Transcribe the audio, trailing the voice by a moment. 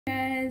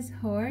guys,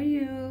 how are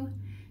you?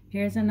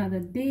 Here's another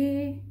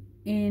day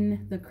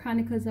in the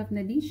Chronicles of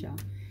Nadisha.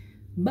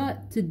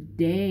 But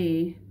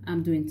today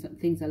I'm doing some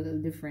things a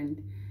little different.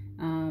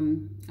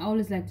 I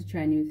always like to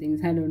try new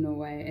things. I don't know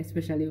why,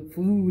 especially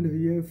food.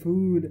 Yeah,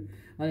 food.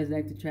 I always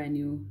like to try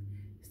new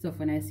stuff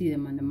when I see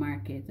them on the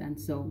market. And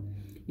so,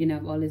 you know,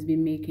 I've always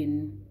been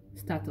making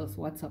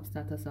WhatsApp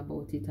status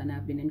about it, and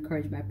I've been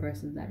encouraged by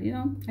persons that, you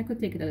know, I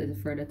could take it a little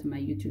further to my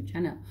YouTube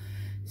channel.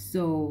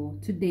 So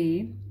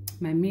today,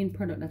 my main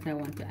product that I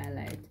want to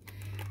highlight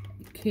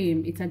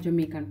it's a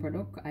Jamaican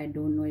product. I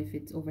don't know if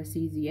it's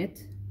overseas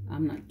yet.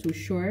 I'm not too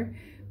sure,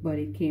 but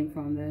it's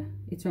from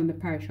the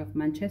parish of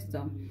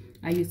Manchester.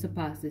 I used to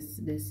pass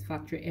this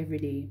factory every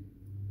day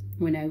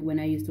when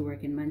I used to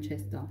work in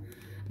Manchester,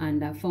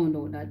 and I found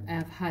out that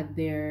I've had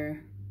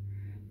their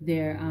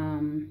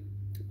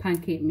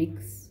pancake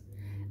mix.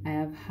 I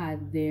have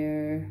had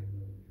their,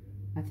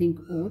 I think,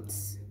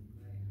 oats.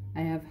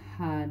 I have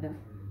had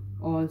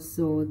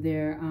also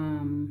their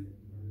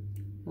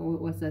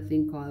what's that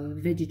thing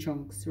called, veggie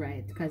chunks,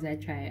 right? Because I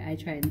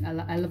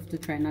love to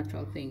try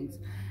natural things.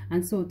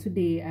 And so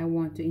today I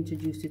want to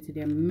introduce you to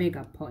their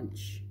mega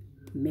punch,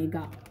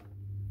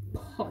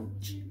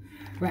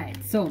 right?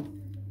 So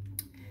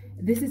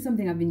this is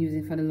something I've been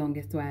using for the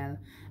longest while,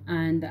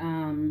 and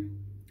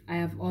I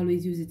have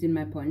always used it in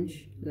my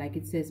punch, like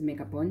it says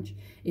mega punch.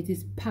 It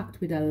is packed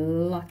with a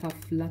lot of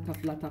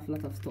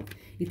stuff.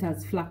 It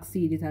has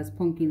flaxseed, it has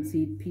pumpkin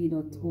seed,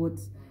 peanut,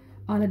 oats,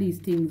 all of these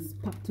things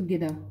packed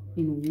together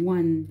in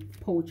one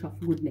pouch of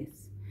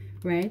goodness,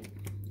 right?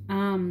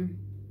 I'm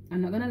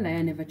not gonna lie,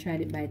 I never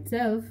tried it by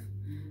itself.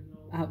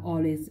 I've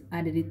always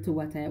added it to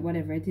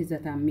whatever it is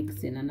that I'm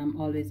mixing, and I'm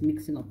always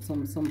mixing up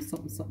something.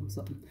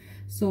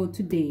 So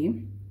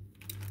today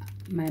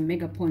my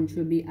mega punch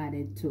will be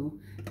added to,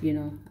 you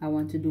know, I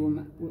want to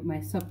do with my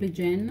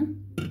Suppligen.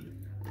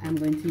 I'm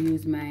going to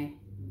use my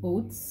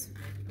oats.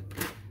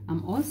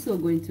 I'm also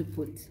going to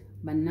put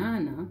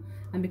banana,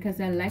 and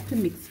because I like to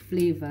mix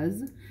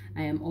flavors,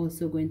 I am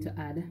also going to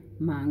add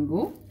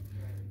mango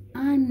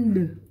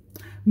and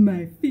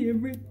my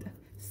favorite,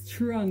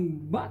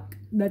 Strongbox.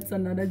 That's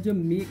another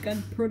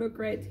Jamaican product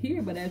right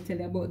here, but I'll tell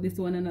you about this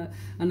one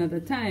another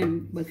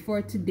time. But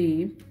for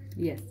today,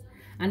 yes,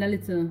 and a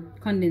little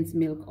condensed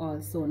milk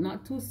also,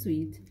 not too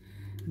sweet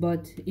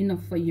but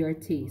enough for your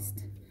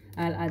taste.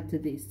 I'll add to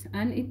this,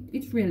 and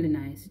it's really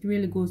nice. It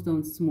really goes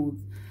down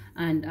smooth,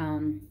 and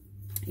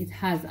it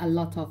has a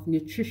lot of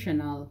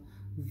nutritional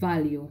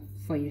value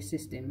for your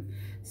system.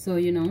 So,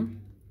 you know,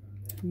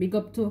 big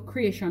up to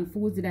Creation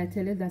Foods. Did I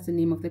tell you that's the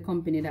name of the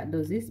company that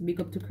does this? Big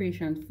up to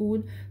Creation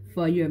Food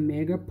for your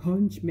mega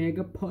punch.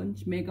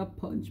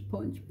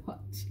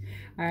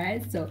 All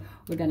right, so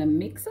we're gonna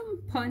make some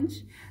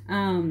punch.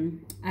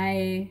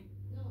 I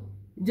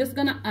just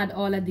gonna add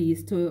all of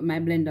these to my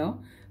blender,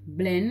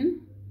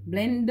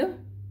 blend,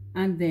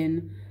 and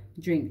then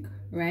drink,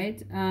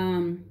 right?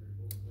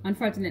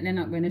 Unfortunately, I'm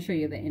not going to show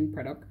you the end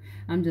product.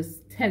 I'm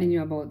just telling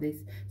you about this,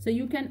 so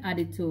you can add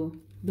it to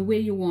the way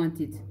you want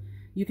it.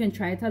 You can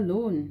try it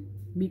alone.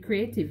 Be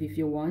creative if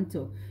you want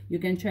to. You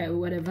can try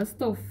whatever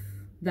stuff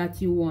that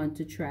you want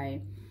to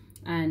try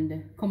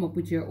and come up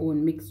with your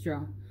own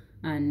mixture,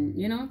 and,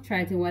 you know, try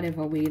it in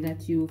whatever way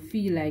that you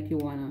feel like you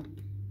wanna.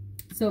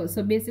 So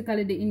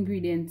basically the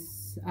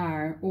ingredients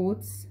are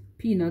oats,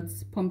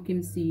 peanuts,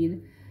 pumpkin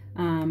seed,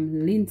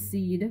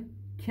 linseed,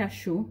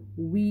 cashew,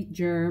 wheat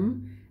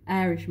germ,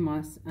 Irish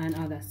moss, and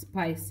other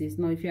spices.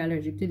 Now, if you're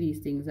allergic to these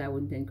things, I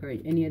wouldn't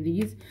encourage any of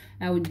these.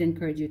 I wouldn't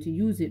encourage you to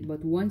use it.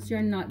 But once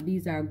you're not,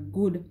 these are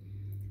good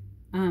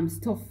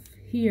stuff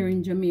here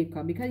in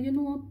Jamaica, because, you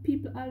know,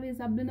 people always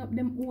have blend up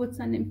them oats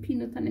and them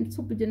peanuts and them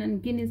Suppligen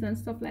and Guinness and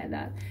stuff like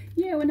that.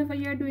 Yeah, whenever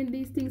you're doing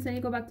these things and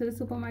you go back to the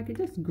supermarket,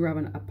 just grab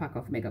a pack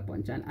of mega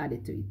punch and add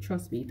it to it.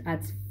 Trust me, it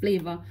adds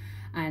flavor,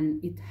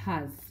 and it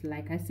has,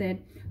 like I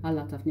said, a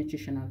lot of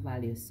nutritional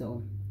value.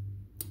 So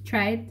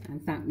try it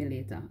and thank me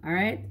later. All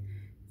right,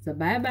 so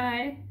bye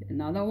bye.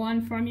 Another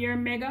one from your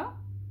mega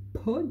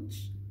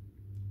punch.